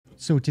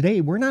So today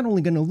we're not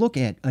only going to look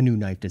at a new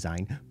knife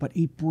design, but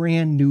a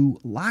brand new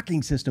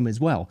locking system as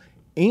well.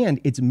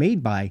 And it's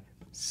made by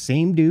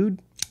same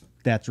dude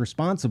that's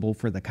responsible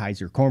for the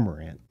Kaiser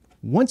Cormorant.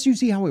 Once you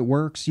see how it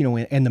works,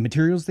 and the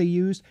materials they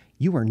use,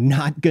 you are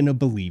not going to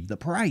believe the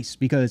price,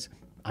 because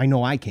I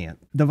know I can't.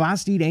 The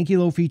Vosteed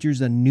Ankylo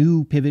features a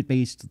new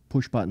pivot-based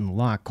push-button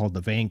lock called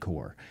the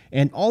Vanchor.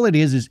 And all it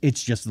is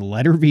it's just the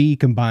letter V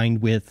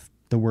combined with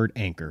the word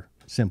anchor.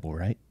 Simple,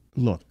 right?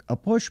 Look, a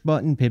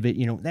push-button pivot,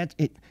 that's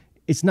it.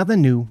 It's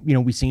nothing new.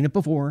 We've seen it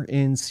before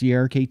in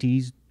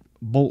CRKT's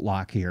bolt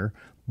lock here.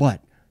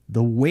 But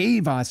the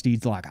way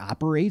Vosteed's lock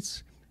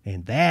operates,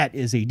 and that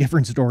is a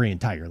different story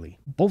entirely.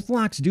 Both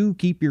locks do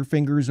keep your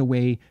fingers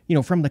away,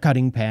 from the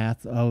cutting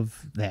path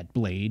of that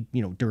blade,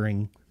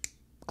 during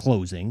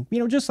closing,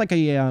 just like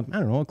a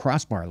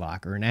crossbar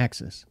lock or an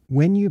axis.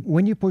 When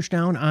you push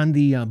down on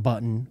the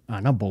button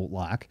on a bolt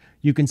lock,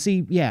 you can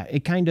see,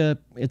 it's going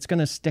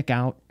to stick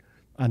out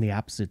on the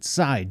opposite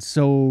side.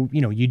 So,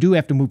 you do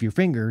have to move your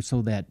finger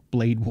so that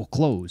blade will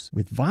close.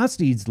 With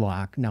Vosteed's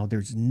lock, now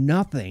there's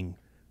nothing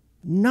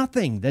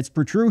that's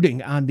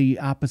protruding on the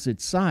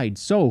opposite side.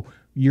 So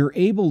you're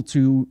able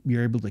to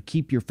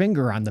keep your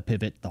finger on the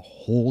pivot the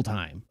whole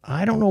time.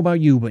 I don't know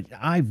about you, but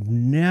I've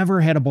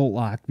never had a bolt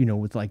lock,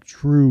 with like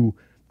true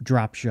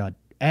drop shut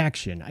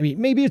action. I mean,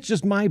 maybe it's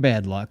just my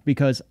bad luck,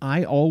 because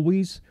I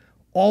always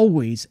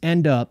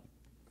end up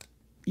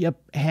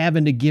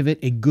having to give it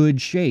a good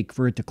shake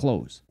for it to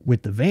close.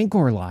 With the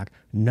Vanchor lock,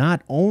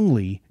 not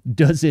only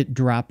does it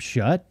drop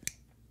shut,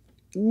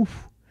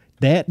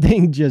 that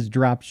thing just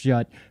drops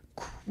shut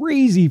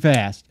crazy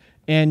fast.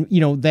 And,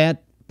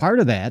 that part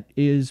of that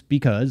is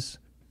because,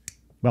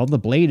 well, the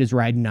blade is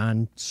riding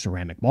on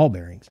ceramic ball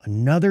bearings.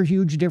 Another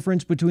huge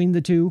difference between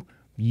the two,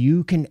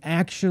 you can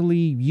actually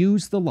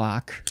use the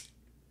lock,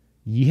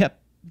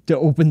 to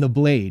open the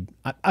blade.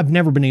 I've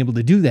never been able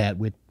to do that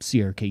with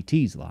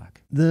CRKT's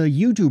lock. The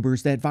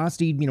YouTubers that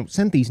Vosteed,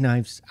 sent these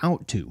knives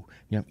out to,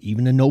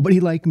 even a nobody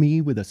like me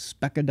with a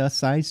speck of dust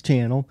sized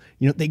channel,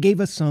 they gave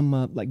us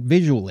some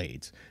visual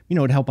aids,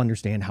 to help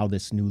understand how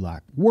this new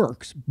lock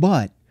works.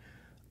 But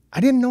I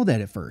didn't know that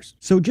at first.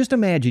 So just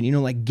imagine,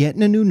 like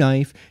getting a new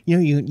knife,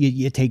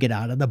 you take it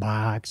out of the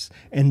box,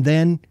 and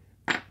then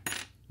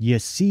you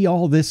see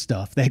all this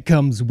stuff that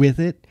comes with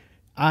it.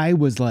 I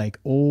was like,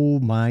 oh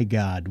my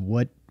God,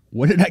 what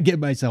did I get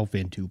myself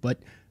into? But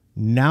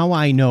now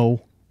I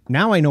know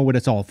what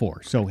it's all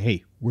for. So,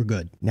 hey, we're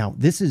good. Now,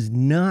 this is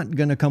not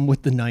going to come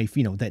with the knife,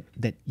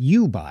 that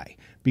you buy,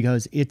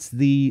 because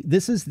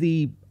this is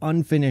the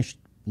unfinished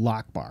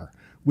lock bar,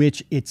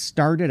 which it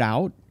started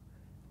out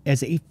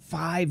as a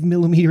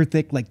 5mm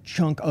thick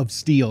chunk of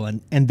steel.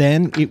 And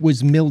then it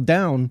was milled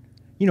down,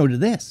 to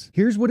this.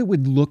 Here's what it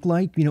would look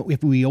like,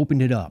 if we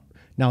opened it up.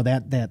 Now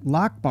that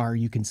lock bar,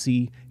 you can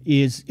see,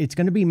 it's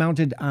going to be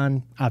mounted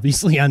on,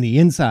 obviously on the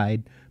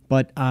inside,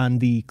 but on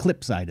the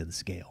clip side of the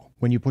scale.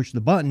 When you push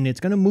the button, it's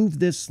going to move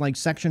this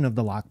section of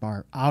the lock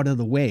bar out of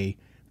the way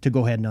to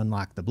go ahead and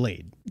unlock the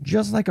blade.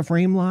 Just like a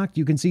frame lock,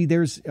 you can see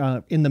there's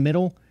in the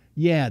middle,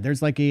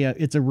 there's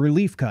it's a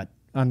relief cut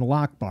on the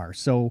lock bar.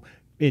 So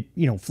it,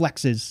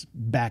 flexes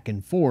back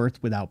and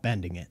forth without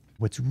bending it.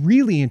 What's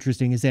really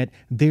interesting is that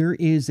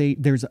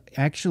there's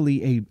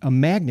actually a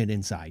magnet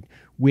inside,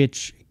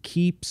 which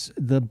keeps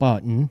the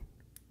button,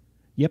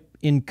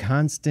 in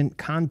constant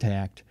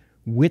contact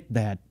with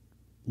that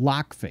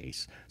lock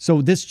face.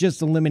 So this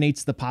just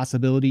eliminates the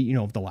possibility,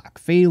 of the lock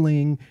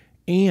failing,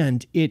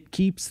 and it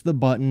keeps the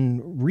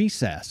button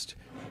recessed,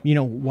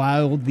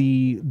 while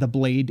the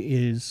blade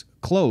is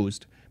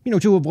closed,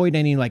 to avoid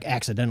any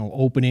accidental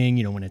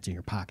opening, when it's in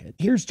your pocket.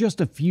 Here's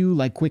just a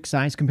few quick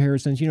size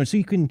comparisons, so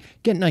you can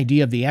get an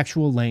idea of the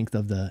actual length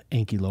of the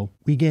Ankylo.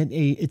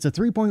 It's a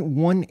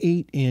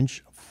 3.18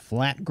 inch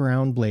flat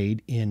ground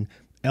blade in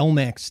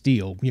LMAX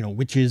steel,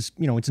 which is,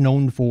 it's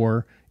known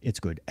for its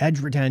good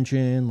edge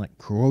retention,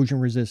 corrosion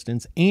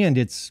resistance, and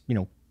it's,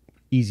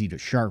 easy to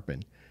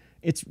sharpen.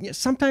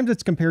 Sometimes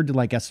it's compared to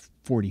S45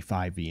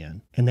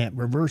 VN. And that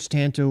reverse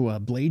tanto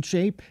blade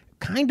shape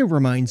kind of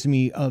reminds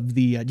me of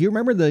the, do you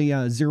remember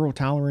the Zero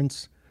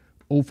Tolerance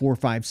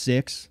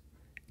 0456?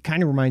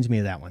 Kind of reminds me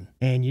of that one.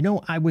 And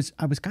I was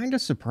kind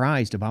of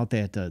surprised about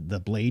that,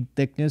 the blade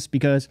thickness,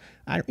 because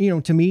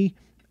to me,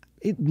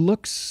 it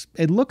looks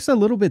a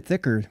little bit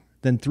thicker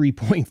than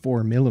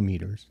 3.4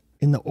 millimeters.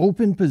 In the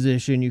open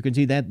position, you can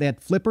see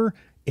that flipper,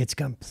 it's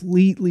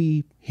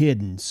completely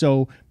hidden.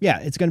 So yeah,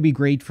 it's going to be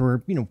great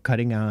for,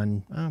 cutting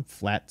on a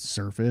flat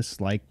surface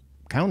like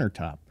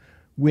countertop,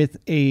 with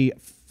a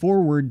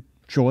forward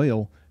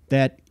choil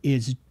that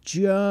is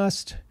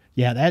just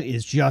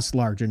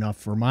large enough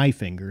for my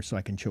finger so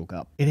I can choke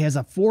up. It has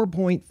a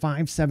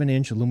 4.57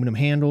 inch aluminum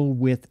handle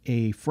with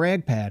a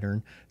frag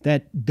pattern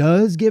that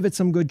does give it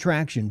some good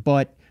traction.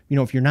 But,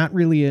 if you're not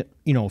really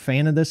a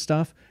fan of this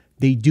stuff,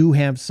 they do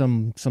have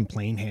some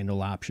plain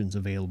handle options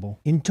available.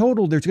 In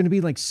total, there's going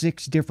to be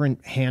 6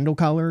 different handle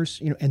colors,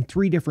 and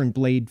 3 different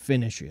blade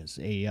finishes.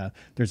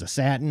 There's a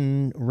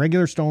satin,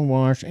 regular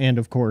stonewash, and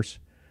of course,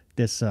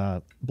 this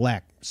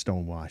black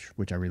stonewash,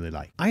 which I really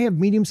like. I have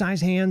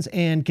medium-sized hands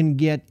and can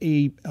get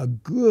a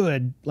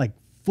good, like,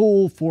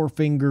 full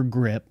 4-finger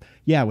grip,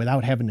 yeah,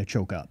 without having to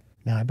choke up.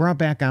 Now, I brought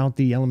back out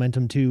the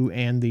Elementum 2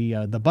 and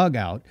the bug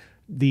out,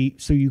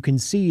 so you can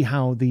see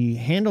how the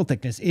handle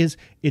thickness is.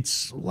 It's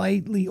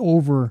slightly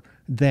over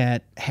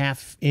that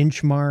 1/2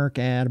 inch mark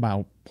at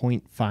about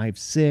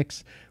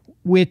 0.56,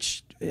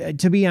 which,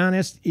 to be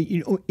honest,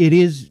 it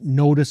is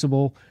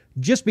noticeable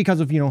just because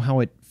of,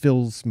 how it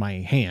fills my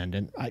hand.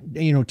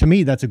 And, to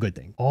me, that's a good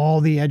thing.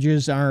 All the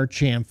edges are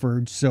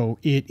chamfered, so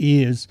it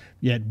is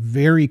yet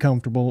very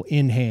comfortable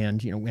in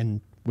hand,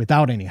 and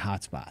without any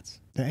hot spots.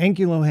 The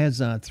Ankylo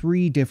has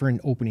 3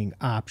 different opening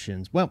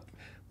options. Well,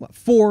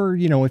 4,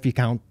 if you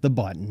count the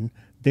button.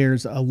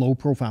 There's a low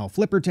profile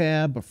flipper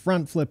tab, a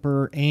front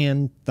flipper,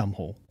 and thumb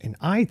hole. And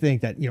I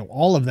think that,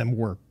 all of them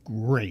work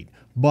great,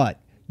 but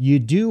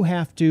you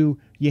have to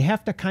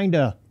kind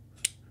of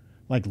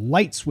like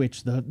light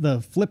switch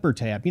the flipper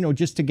tab,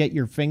 just to get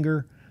your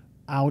finger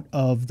out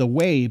of the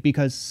way,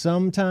 because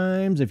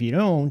sometimes if you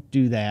don't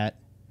do that,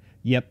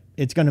 yep,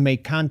 it's going to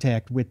make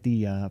contact with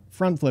the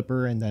front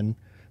flipper and then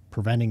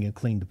preventing a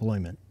clean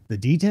deployment. The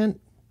detent,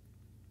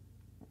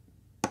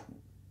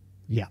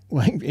 yeah,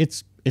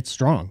 it's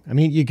strong. I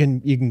mean, you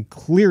can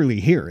clearly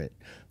hear it,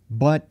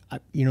 but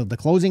the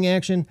closing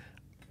action,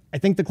 I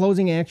think the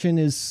closing action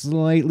is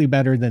slightly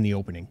better than the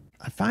opening.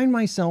 I find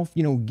myself,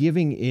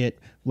 giving it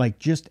like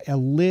just a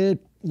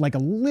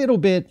little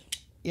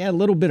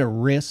bit of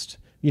wrist,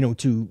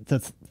 to the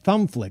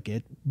thumb flick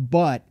it,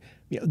 but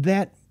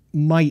that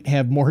might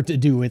have more to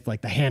do with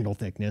like the handle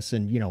thickness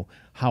and,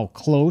 how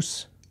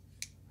close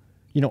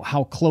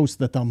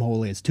the thumb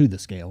hole is to the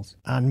scales.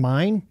 On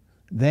mine,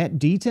 that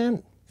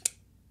detent,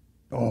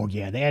 oh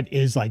yeah, that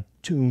is like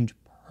tuned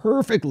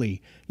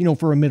perfectly,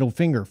 for a middle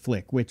finger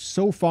flick, which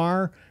so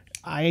far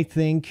I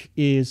think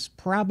is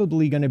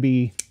probably going to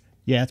be,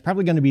 it's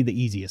probably going to be the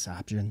easiest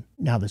option.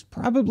 Now, this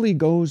probably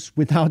goes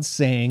without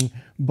saying,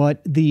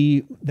 but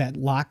that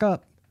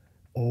lockup,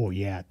 oh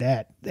yeah,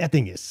 that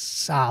thing is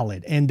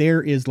solid, and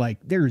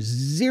there's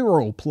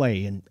zero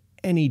play in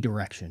any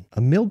direction.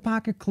 A milled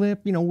pocket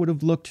clip, would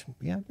have looked,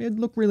 it'd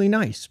look really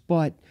nice,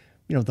 but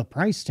the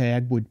price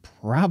tag would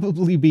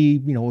probably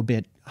be, a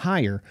bit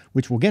higher,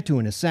 which we'll get to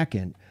in a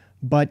second.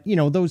 But,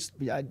 those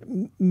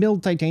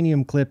milled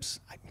titanium clips,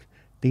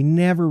 they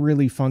never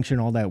really function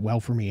all that well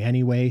for me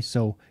anyway.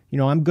 So,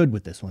 I'm good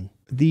with this one.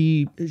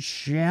 The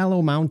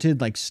shallow mounted,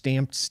 like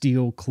stamped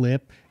steel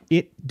clip,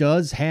 it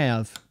does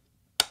have,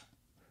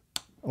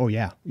 oh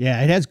yeah,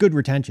 it has good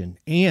retention.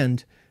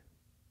 And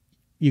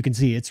you can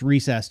see it's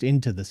recessed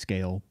into the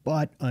scale,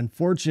 but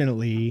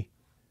unfortunately,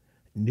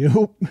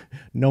 nope,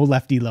 no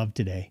lefty love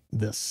today.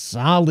 The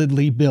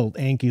solidly built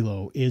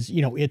Ankylo is,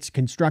 it's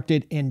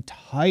constructed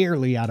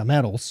entirely out of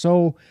metal.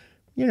 So,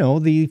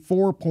 the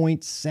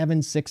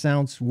 4.76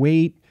 ounce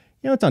weight,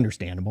 it's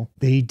understandable.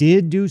 They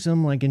did do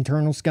some like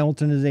internal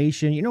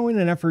skeletonization, in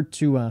an effort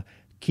to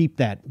keep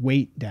that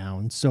weight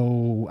down.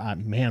 So,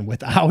 man,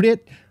 without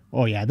it,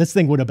 oh yeah, this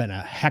thing would have been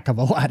a heck of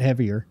a lot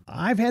heavier.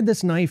 I've had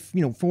this knife,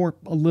 for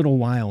a little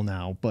while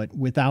now, but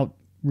without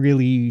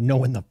really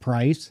knowing the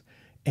price.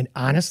 And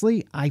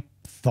honestly, I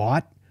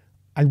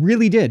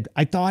really did.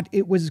 I thought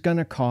it was going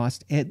to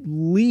cost at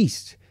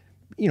least,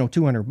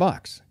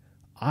 $200.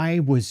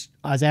 I was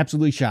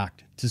absolutely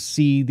shocked to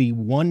see the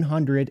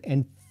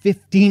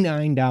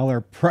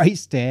 $159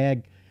 price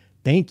tag.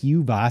 Thank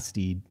you,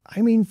 Vosteed.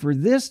 I mean, for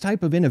this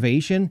type of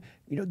innovation,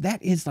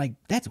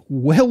 that's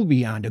well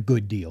beyond a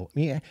good deal. I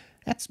mean,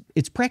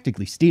 it's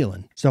practically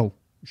stealing. So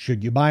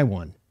should you buy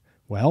one?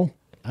 Well,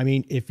 I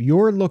mean, if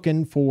you're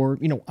looking for,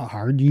 a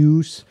hard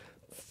use,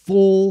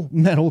 full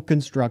metal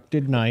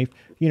constructed knife,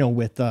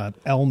 with a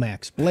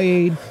L-Max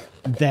blade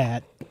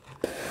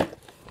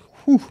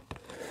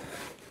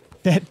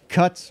that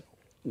cuts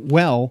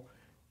well,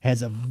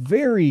 has a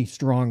very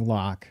strong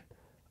lock.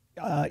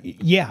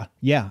 Yeah,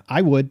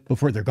 I would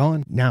before they're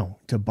gone. Now,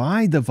 to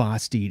buy the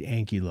Vosteed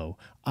Ankylo,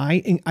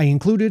 I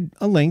included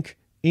a link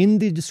in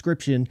the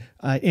description,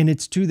 and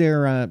it's to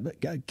their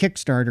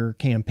Kickstarter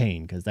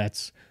campaign, because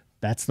that's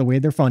the way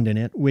they're funding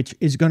it, which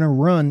is going to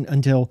run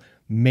until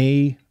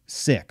May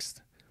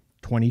 6th,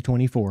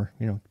 2024.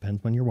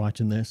 Depends when you're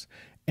watching this.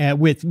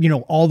 With,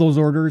 all those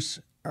orders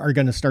are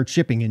going to start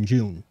shipping in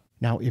June.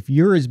 Now, if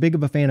you're as big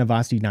of a fan of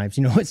Vosteed knives,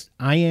 as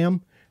I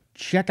am,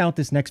 check out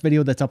this next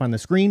video that's up on the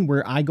screen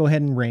where I go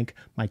ahead and rank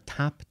my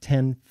top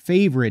 10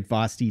 favorite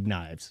Vosteed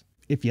knives.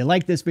 If you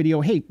like this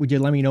video, hey, would you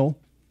let me know?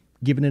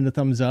 Giving it a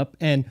thumbs up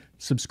and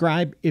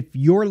subscribe if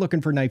you're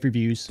looking for knife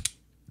reviews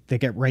that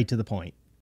get right to the point.